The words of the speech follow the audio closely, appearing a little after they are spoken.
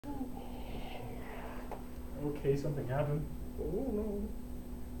Okay, something happened. Oh no.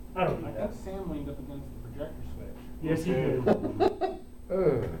 I don't I know. got Sam leaned up against the projector switch. Yes, you did.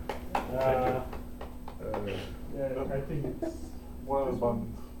 Yeah, I think it's One of the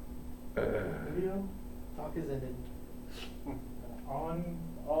buttons. video. Talk is ended. On,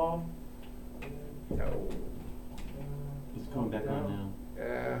 off. No. It's coming back on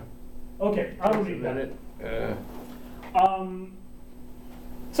Yeah. Okay, I don't need that. Minute.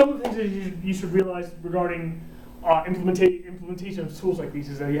 Some of the things that you should realize regarding implementation of tools like these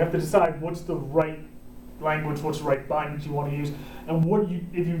is that you have to decide what's the right language, what's the right bindings you want to use, and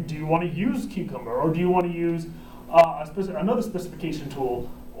if you do want to use Cucumber, or do you want to use another specification tool,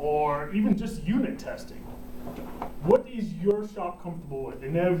 or even just unit testing. What is your shop comfortable with?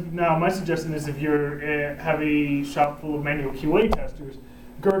 And now my suggestion is if you have a shop full of manual QA testers,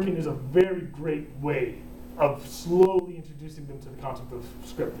 Gherkin is a very great way of slowly introducing them to the concept of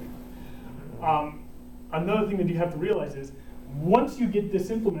scripting. Another thing that you have to realize is once you get this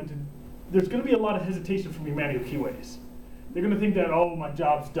implemented, there's going to be a lot of hesitation from your manual QAs. They're going to think that, oh, my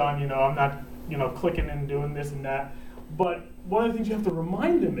job's done, I'm not, clicking and doing this and that. But one of the things you have to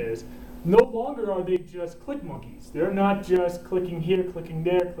remind them is no longer are they just click monkeys. They're not just clicking here, clicking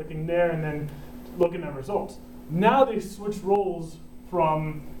there, and then looking at results. Now they switch roles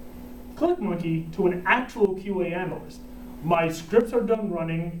from click monkey to an actual QA analyst. My scripts are done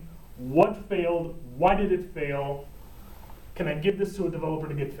running. What failed? Why did it fail? Can I give this to a developer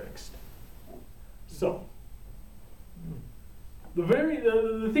to get fixed? So, the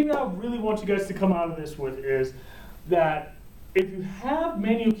thing that I really want you guys to come out of this with is that if you have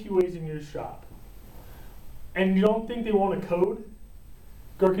manual QAs in your shop and you don't think they want to code,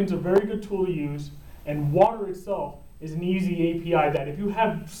 Gherkin's a very good tool to use, and Water itself is an easy API that if you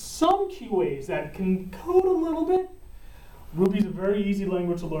have some QAs that can code a little bit, Ruby's a very easy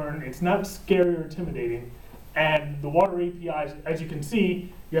language to learn. It's not scary or intimidating. And the Water APIs, as you can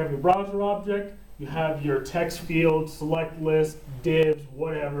see, you have your browser object, you have your text field, select list, divs,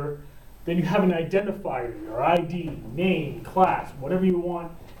 whatever. Then you have an identifier, your ID, name, class, whatever you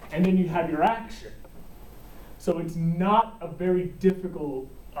want, and then you have your action. So it's not a very difficult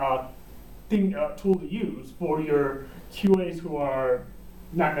tool to use for your QAs who are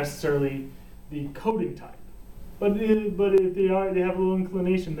not necessarily the coding type. But if they have a little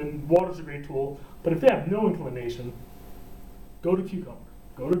inclination, then Water's a great tool. But if they have no inclination, go to Cucumber,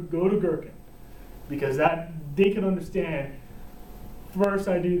 go to Gherkin, because they can understand. First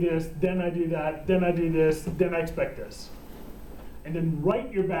I do this, then I do that, then I do this, then I expect this. And then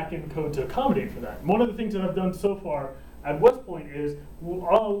write your backend code to accommodate for that. One of the things that I've done so far at West Point is a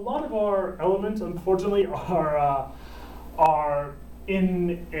lot of our elements, unfortunately, are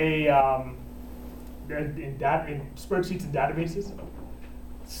in spreadsheets and databases.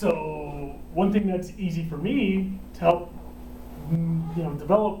 So one thing that's easy for me to help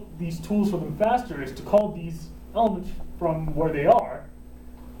develop these tools for them faster is to call these elements from where they are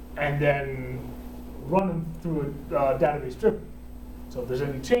and then run them through a database driven. So if there's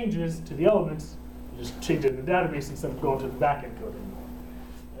any changes to the elements, you just change it in the database instead of going to the backend coding.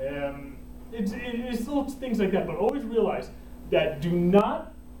 It's little things like that, but always realize that do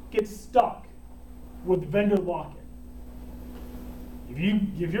not get stuck with vendor lock-in.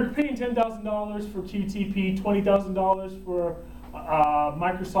 If you're paying $10,000 for QTP, $20,000 for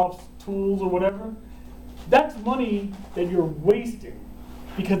Microsoft's tools or whatever, that's money that you're wasting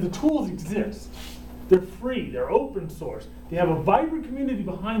because the tools exist. They're free, they're open source, they have a vibrant community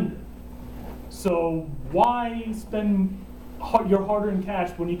behind them. So why spend your hard-earned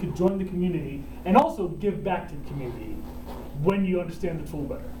cash when you could join the community and also give back to the community when you understand the tool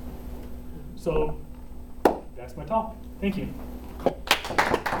better? So that's my talk. Thank you.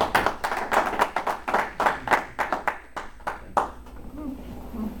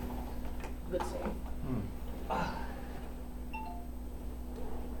 Let's see.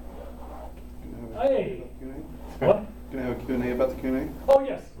 Hey. What? Can I have a Q&A about the Q&A? Oh,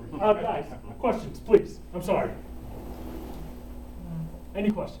 yes. Guys, questions, please. I'm sorry.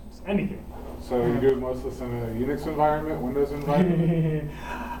 Any questions? Anything? So you do most of this in a Unix environment, Windows environment?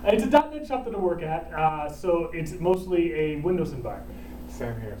 It's a .NET shop that I work at, so it's mostly a Windows environment.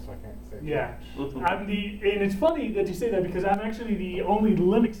 Same here, so I can't say. Yeah. And it's funny that you say that because I'm actually the only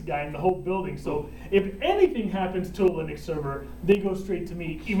Linux guy in the whole building. So if anything happens to a Linux server, they go straight to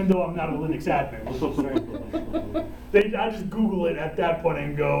me, even though I'm not a Linux admin. I just Google it at that point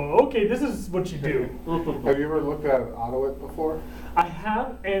and go, okay, this is what you do. Have you ever looked at AutoIt before? I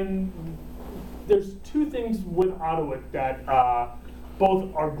have, and there's two things with AutoIt that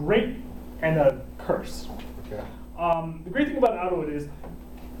both are great and a curse. Okay. The great thing about AutoIt is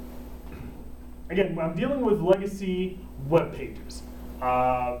again, when I'm dealing with legacy web pages,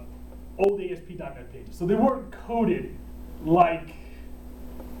 old ASP.NET pages. So they weren't coded like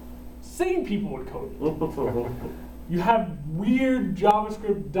sane people would code it. You have weird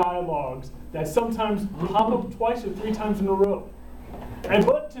JavaScript dialogues that sometimes pop up twice or 3 times in a row.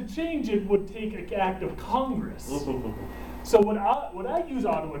 But to change it would take an act of Congress. So what I use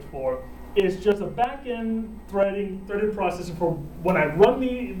Autoit for is just a back-end threaded processor for when I run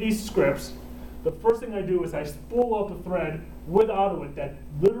these scripts. The first thing I do is I spool up a thread with Autoit that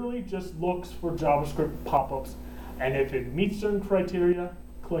literally just looks for JavaScript pop-ups, and if it meets certain criteria,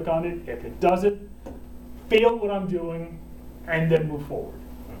 click on it. If it doesn't, fail what I'm doing, and then move forward.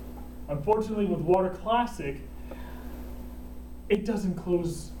 Unfortunately, with Water Classic, it doesn't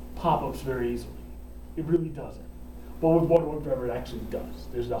close pop-ups very easily. It really doesn't. But with Water WebDriver, it actually does.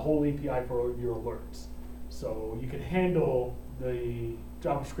 There's a whole API for your alerts. So you can handle the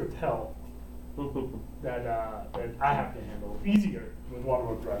JavaScript hell that I have to handle easier with Water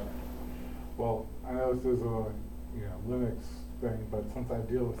WebDriver. Well, I know this is a Linux thing, but since I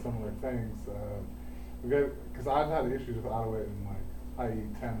deal with similar things, because I've had issues with Autoit in like IE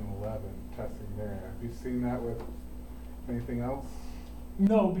 10 and 11 testing there. Have you seen that with anything else?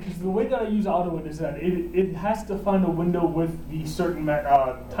 No, because the way that I use Autoit is that it has to find a window with the certain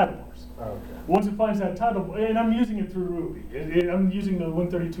title bars. Okay. Once it finds that title, and I'm using it through Ruby. I'm using the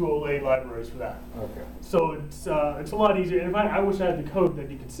 132 OLA libraries for that. Okay. So it's a lot easier. And I wish I had the code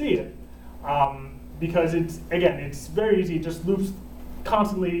that you could see it, because it's very easy. It just loops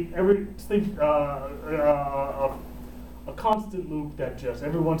constantly. A constant loop that just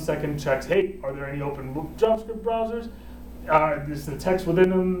every 1 second checks. Hey, are there any open JavaScript browsers? Is the text within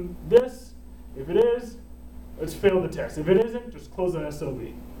them this? If it is, let's fail the test. If it isn't, just close the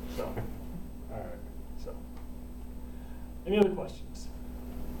SLUG. So, All right. so, any other questions?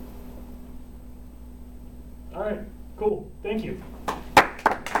 All right, cool. Thank you.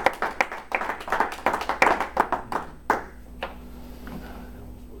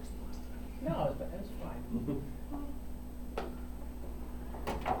 No, it's fine.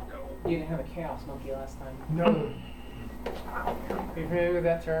 You didn't have a chaos monkey last time. No. Are you familiar with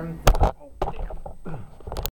that term? Oh, damn.